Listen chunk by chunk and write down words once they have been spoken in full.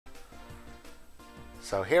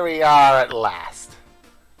So here we are at last.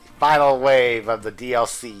 Final wave of the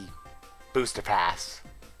DLC Booster Pass.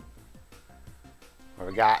 Where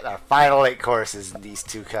we got our final 8 courses in these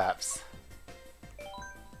 2 cups.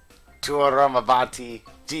 Tour Romavanti,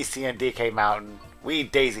 GC and DK Mountain, Wee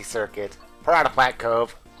Daisy Circuit, Piranha Plant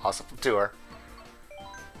Cove, also from Tour.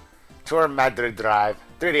 Tour Madrid Drive,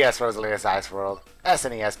 3DS Rosalina's Ice World,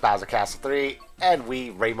 SNES Bowser Castle 3, and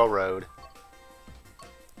Wii Rainbow Road.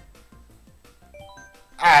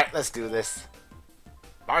 Alright, let's do this.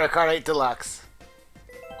 Mario Kart 8 Deluxe.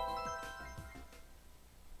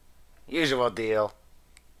 Usual deal.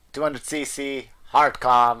 200cc, hard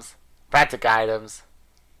comms, practic items.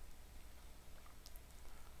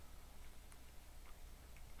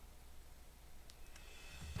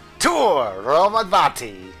 Tour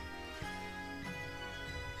Romavanti.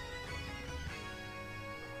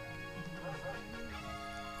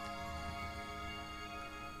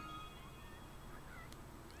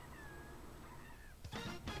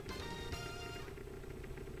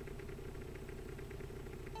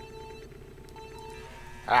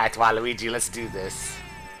 Alright, Waluigi, let's do this.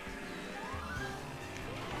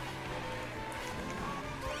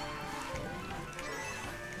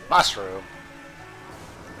 Mushroom.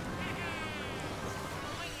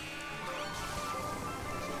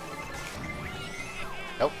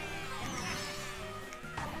 Nope.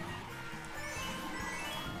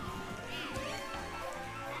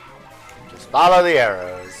 Just follow the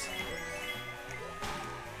arrows.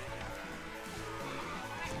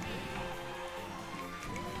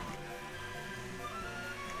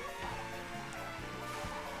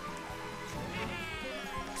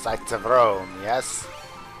 Sights of Rome, yes?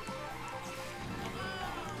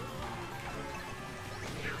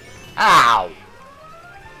 Ow!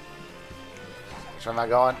 Which one am I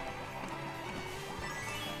going?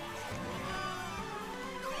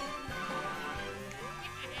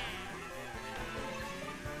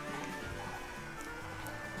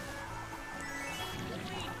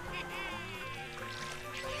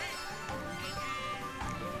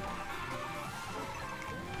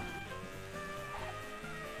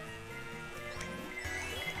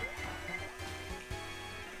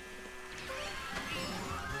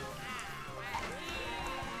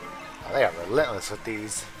 They are relentless with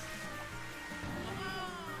these.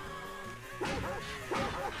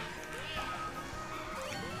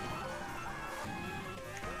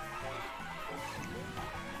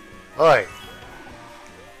 Oi!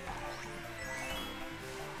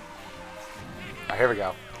 Oh, here we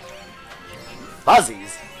go.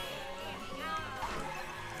 Fuzzies!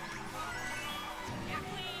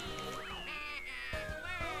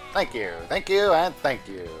 Thank you, and thank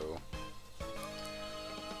you.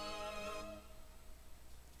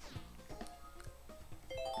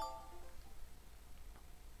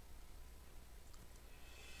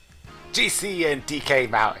 GC and DK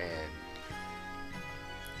Mountain.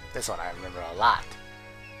 This one I remember a lot.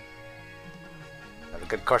 Another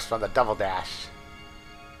good course from the Double Dash.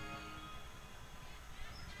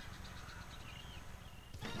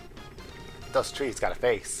 Those trees got a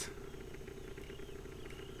face.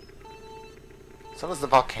 So does the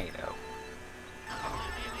volcano.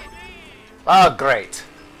 Oh, great.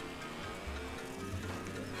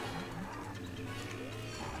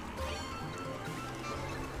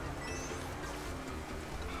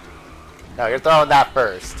 No, you're throwing that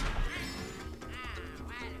first.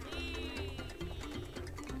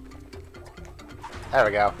 There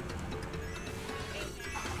we go.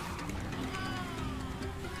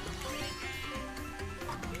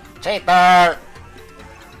 Cheaper!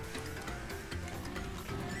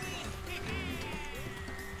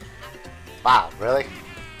 Wow, really?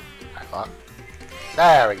 Alright, well.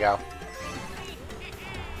 There we go.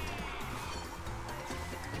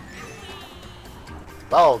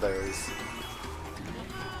 Boulders.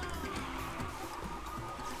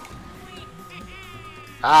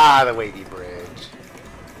 Ah, the wavy bridge.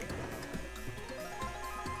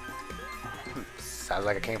 Sounds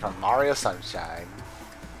like it came from Mario Sunshine.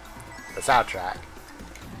 The soundtrack.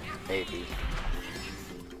 Maybe.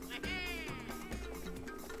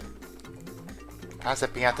 How's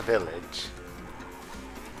it be at the village?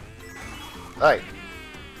 Hey,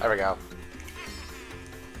 there we go.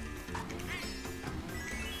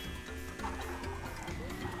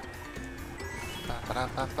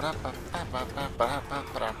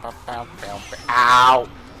 Ow!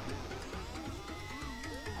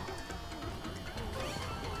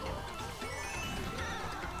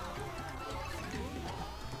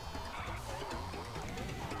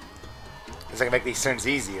 It's gonna make these turns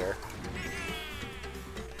easier.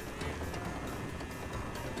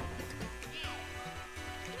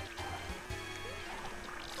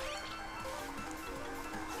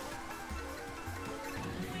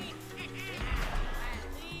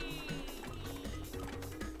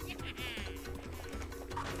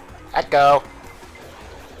 Let go.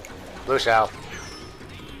 Blue shell.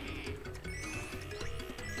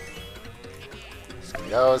 Just give me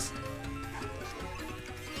those.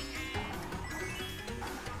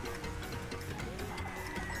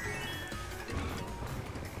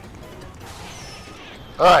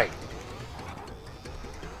 Oi!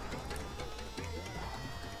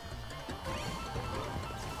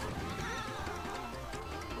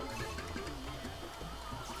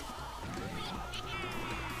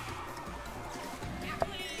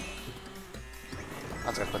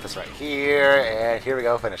 I'm just gonna put this right here, and here we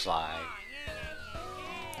go, finish line.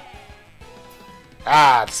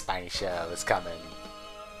 Ah, the spiny shell is coming.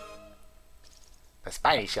 The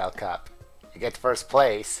spiny shell cup. You get first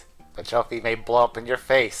place. The trophy may blow up in your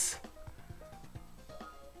face.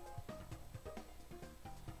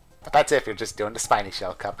 But that's it if you're just doing the spiny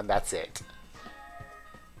shell cup, and that's it.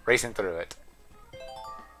 Racing through it.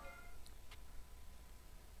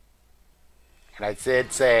 And I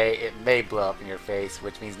did say it may blow up in your face,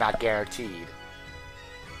 which means not guaranteed.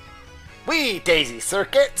 Whee! Daisy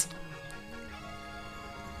Circuit!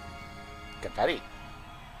 Confetti.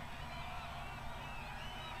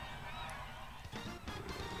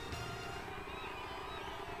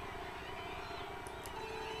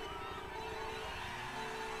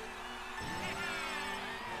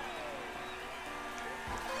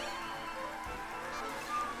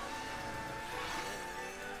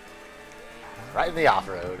 Right in the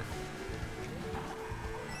off-road.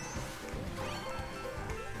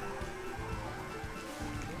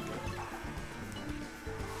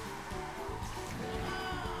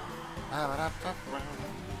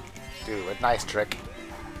 Dude, a nice trick.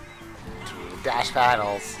 2 dash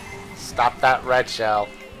panels. Stop that red shell.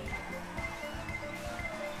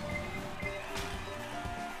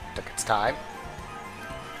 Took its time.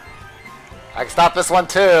 I can stop this one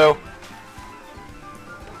too.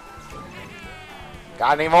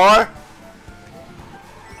 Got any more?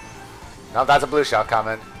 No, that's a blue shell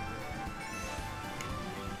coming.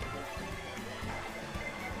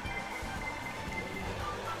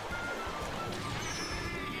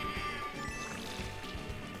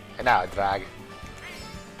 And now a drag.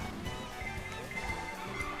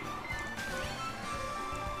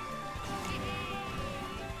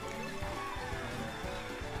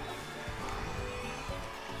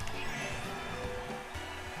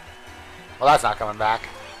 Well, that's not coming back.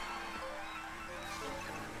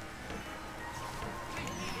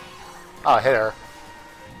 Oh, hit her.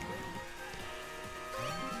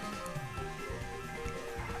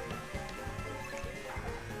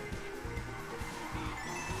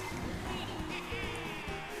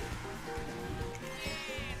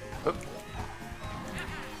 Oop.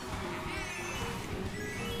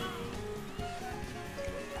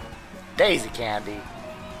 Daisy candy.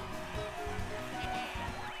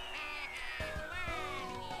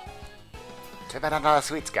 Too bad I'm not a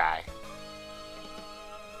sweets guy.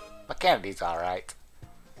 But candy's alright.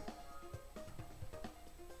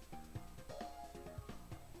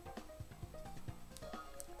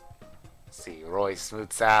 See, Roy's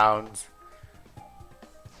smooth sounds.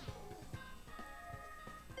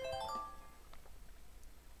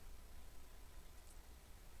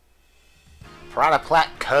 Piranha Plat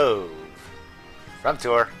Cove. From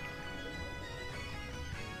Tour.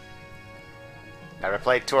 Never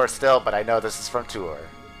played Tour still, but I know this is from Tour.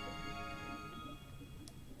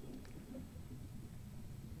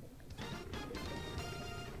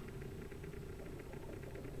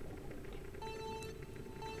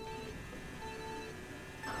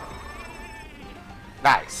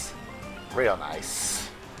 Nice. Real nice.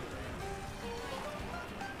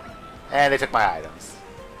 And they took my items.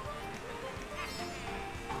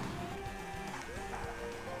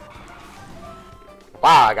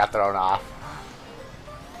 Wow, I got thrown off.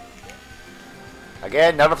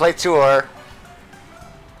 Again, never played Tour.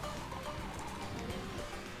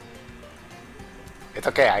 It's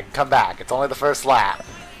okay, I can come back. It's only the first lap.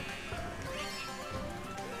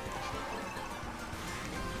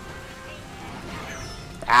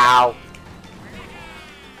 Ow.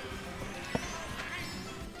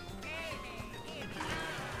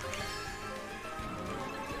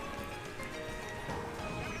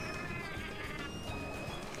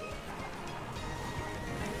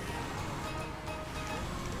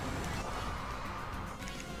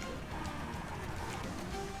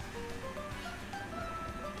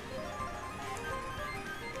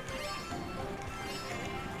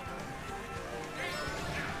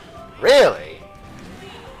 Really?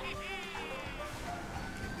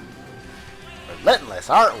 Relentless,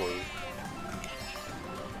 aren't we?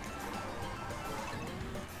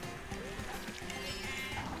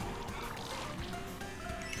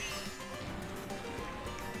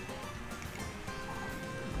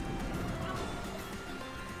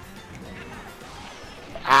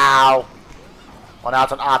 Well, now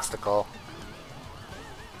it's an obstacle.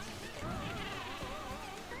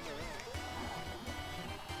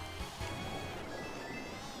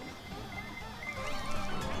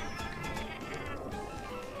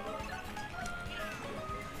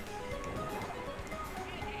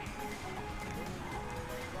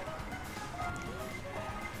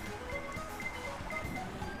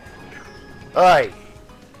 Oi!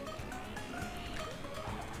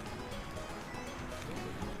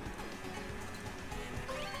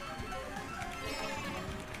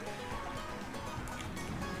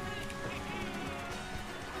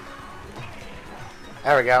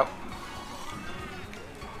 There we go.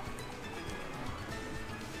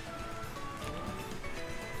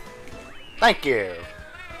 Thank you.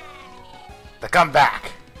 The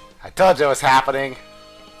comeback. I told you it was happening.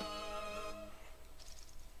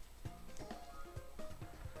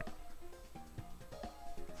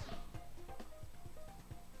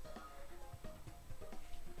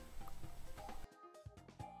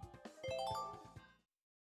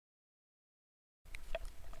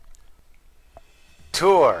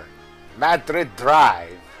 Tour. Madrid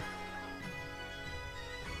Drive.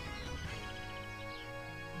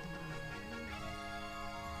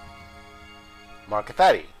 More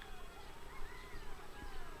confetti.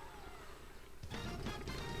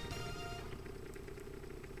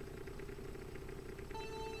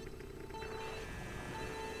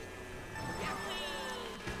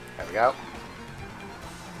 There we go.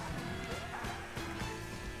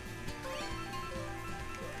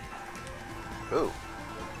 Ooh.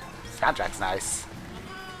 Soundtrack's nice.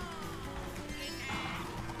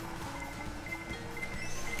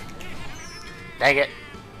 Dang it.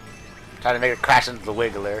 Trying to make it crash into the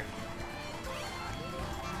Wiggler.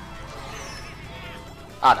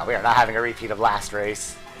 Oh no, we are not having a repeat of last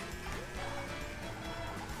race.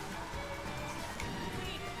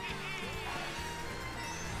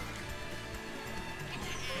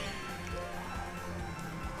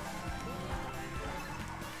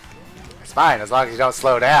 It's fine, as long as you don't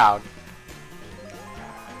slow down.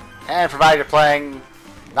 And provided you're playing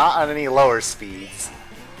not on any lower speeds.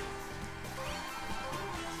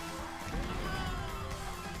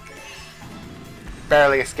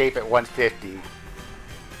 Barely escape at 150.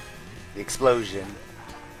 The explosion.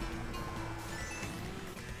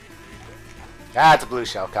 Ah, it's a blue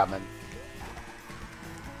shell coming.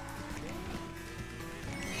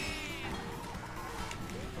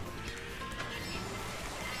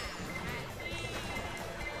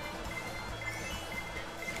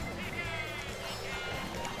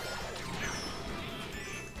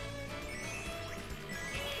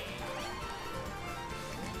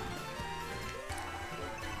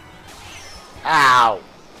 Ow!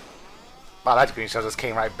 Wow, that green shell just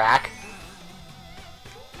came right back.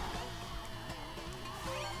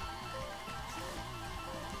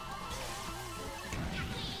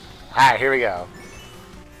 Alright, here we go.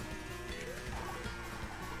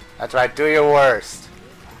 That's right, do your worst.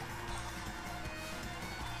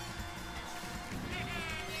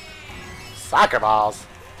 Soccer balls.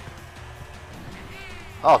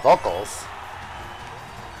 Oh, vocals.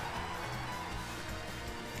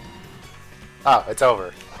 Oh, it's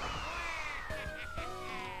over.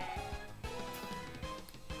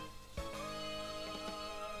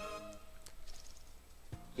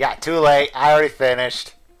 Yeah, too late. I already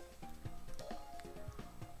finished.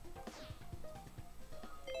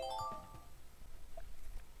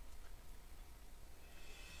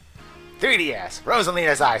 "3DS,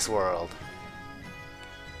 Rosalina's Ice World."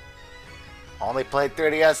 Only played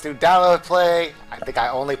 3DS through download play. I think I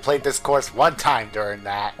only played this course one time during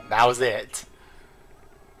that. That was it.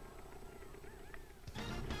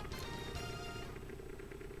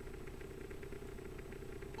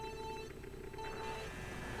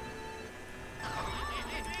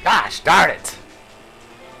 Gosh darn it!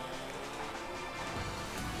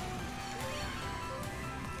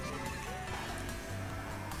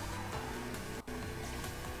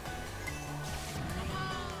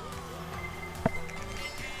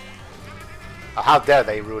 Oh, how dare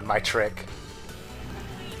they ruin my trick.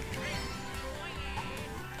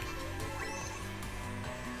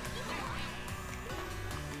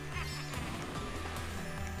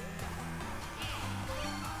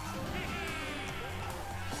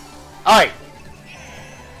 Oi!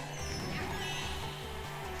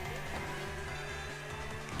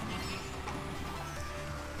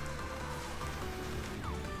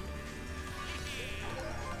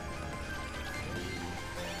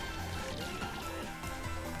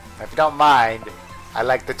 If you don't mind, I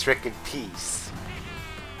like the trick in peace.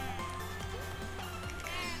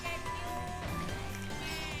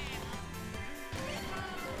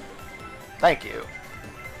 Thank you.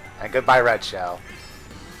 And goodbye, Red Shell.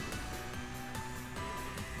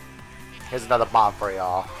 Here's another bomb for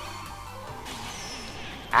y'all.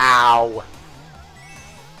 Ow!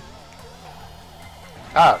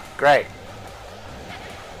 Oh, great.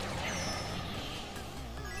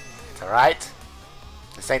 It's alright.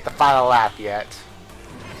 This ain't the final lap yet.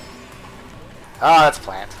 Oh, that's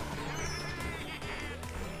Plant.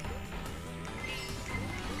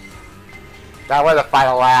 If that were the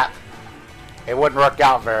final lap, it wouldn't work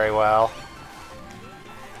out very well.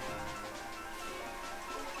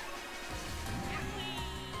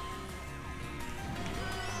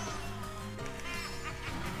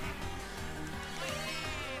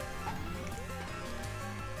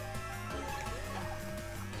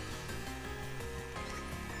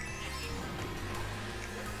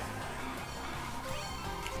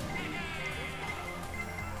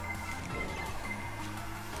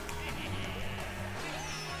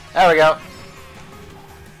 There we go.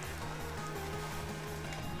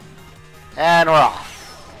 And we're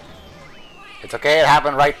off. It's okay, it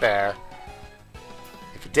happened right there.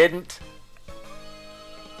 If it didn't,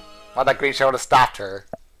 well, that green shell would have stopped her.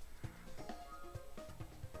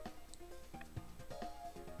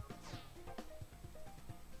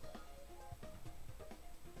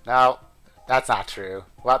 No, that's not true.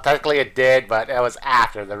 Well, technically it did, but it was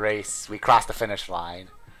after the race. We crossed the finish line.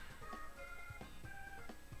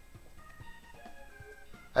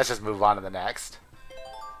 Let's just move on to the next.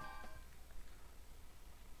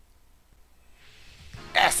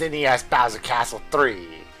 SNES Bowser Castle 3.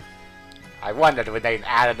 I wondered when they'd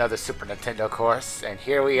add another Super Nintendo course, and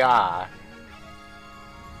here we are.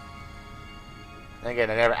 And again,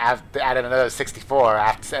 they never added another 64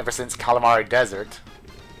 ever since Calamari Desert.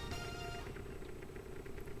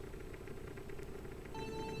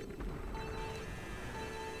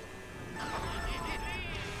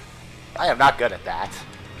 I am not good at that.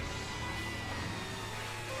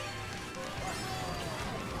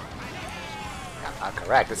 I'm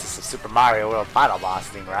correct. This is the Super Mario World Final Boss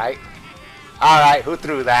thing, right? Alright, who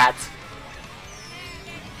threw that?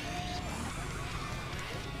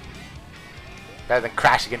 Better than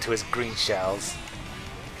crashing into his green shells.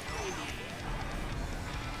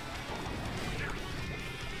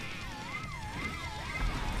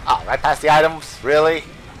 Oh, right past the items? Really?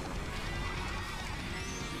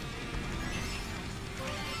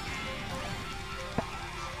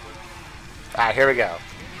 Alright, here we go.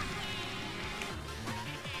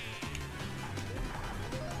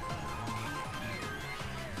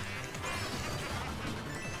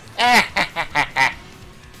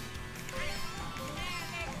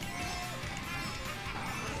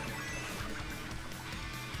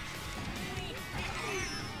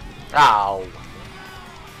 Ow.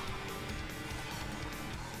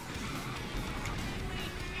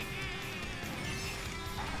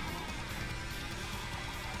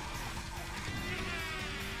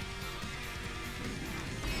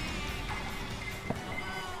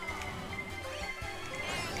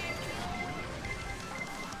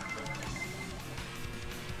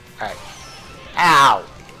 Alright. Ow!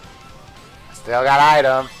 Still got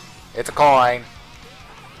item. It's a coin.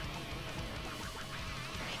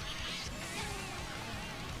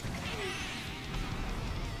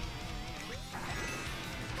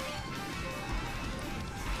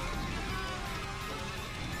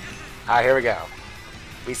 Alright, here we go.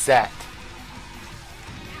 Reset.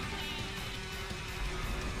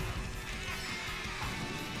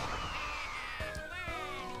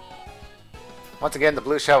 Once again, the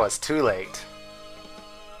blue shell is too late.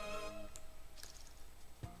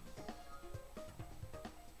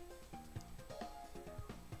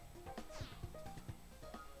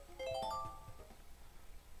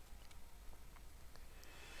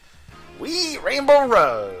 Wee Rainbow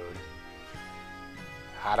Road.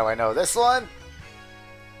 How do I know this one?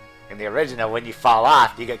 In the original, when you fall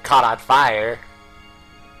off, you get caught on fire.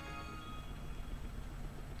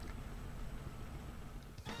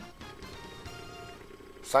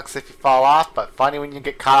 Sucks if you fall off, but funny when you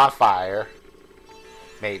get caught on fire.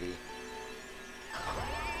 Maybe.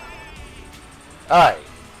 Alright.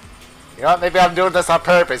 You know what? Maybe I'm doing this on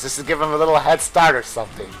purpose. Just to give them a little head start or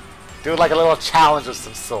something. Do like a little challenge of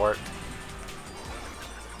some sort.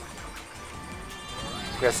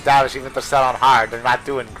 To establish even if they're set on hard, they're not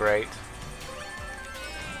doing great.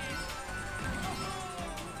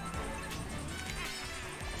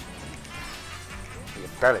 You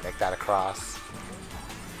can barely make that across.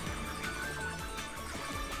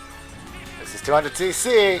 This is 200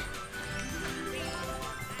 cc.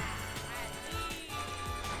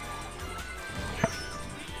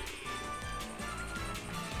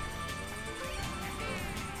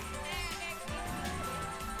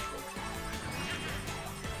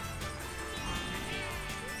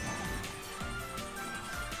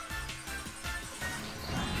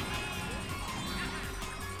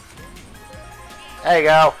 There you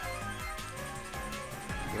go.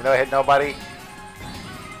 Even though I hit nobody.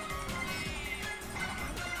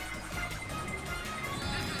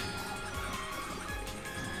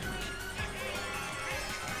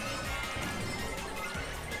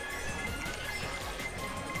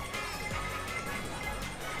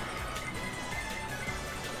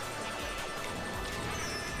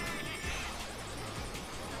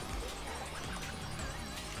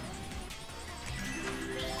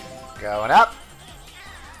 Going up.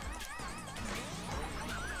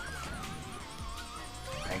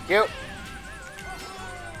 Thank you.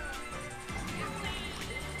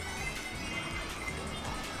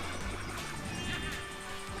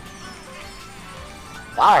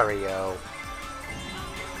 Wario.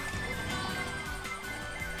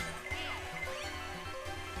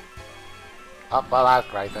 Oh, well,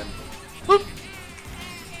 that's right then. Whoop.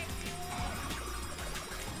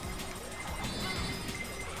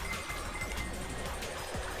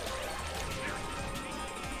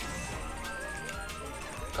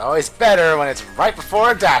 It's always better when it's right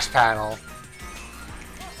before a dash panel.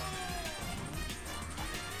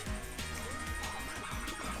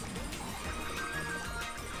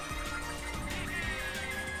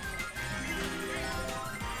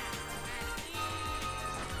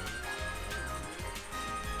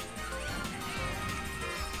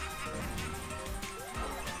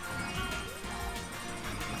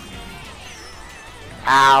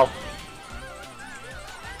 Ow.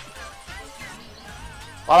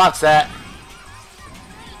 Well, I'm set.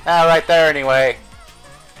 Right there anyway.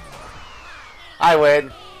 I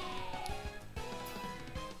win.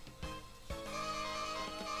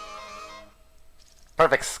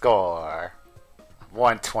 Perfect score.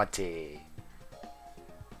 120.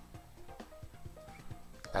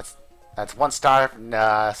 That's 1 star.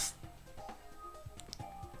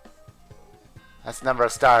 That's the number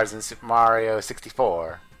of stars in Super Mario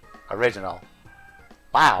 64 original.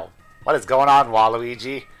 Wow, what is going on,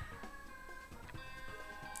 Waluigi?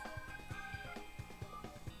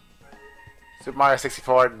 Super Mario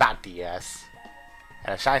 64, not DS,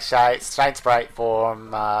 and a Shine Sprite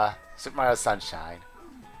from Super Mario Sunshine.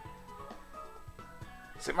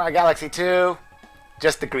 Super Mario Galaxy 2,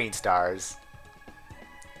 just the green stars.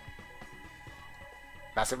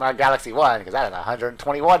 Not Super Mario Galaxy 1, because that had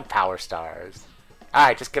 121 power stars.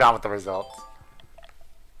 Alright, just get on with the results.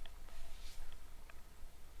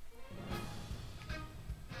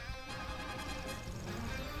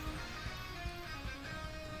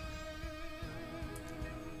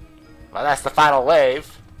 Well, that's the final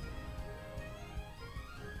wave.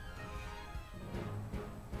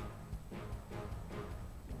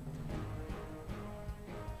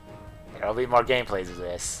 There'll be more gameplays of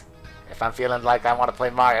this. If I'm feeling like I want to play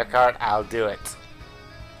Mario Kart, I'll do it.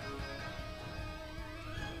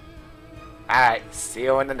 Alright, see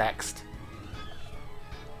you in the next.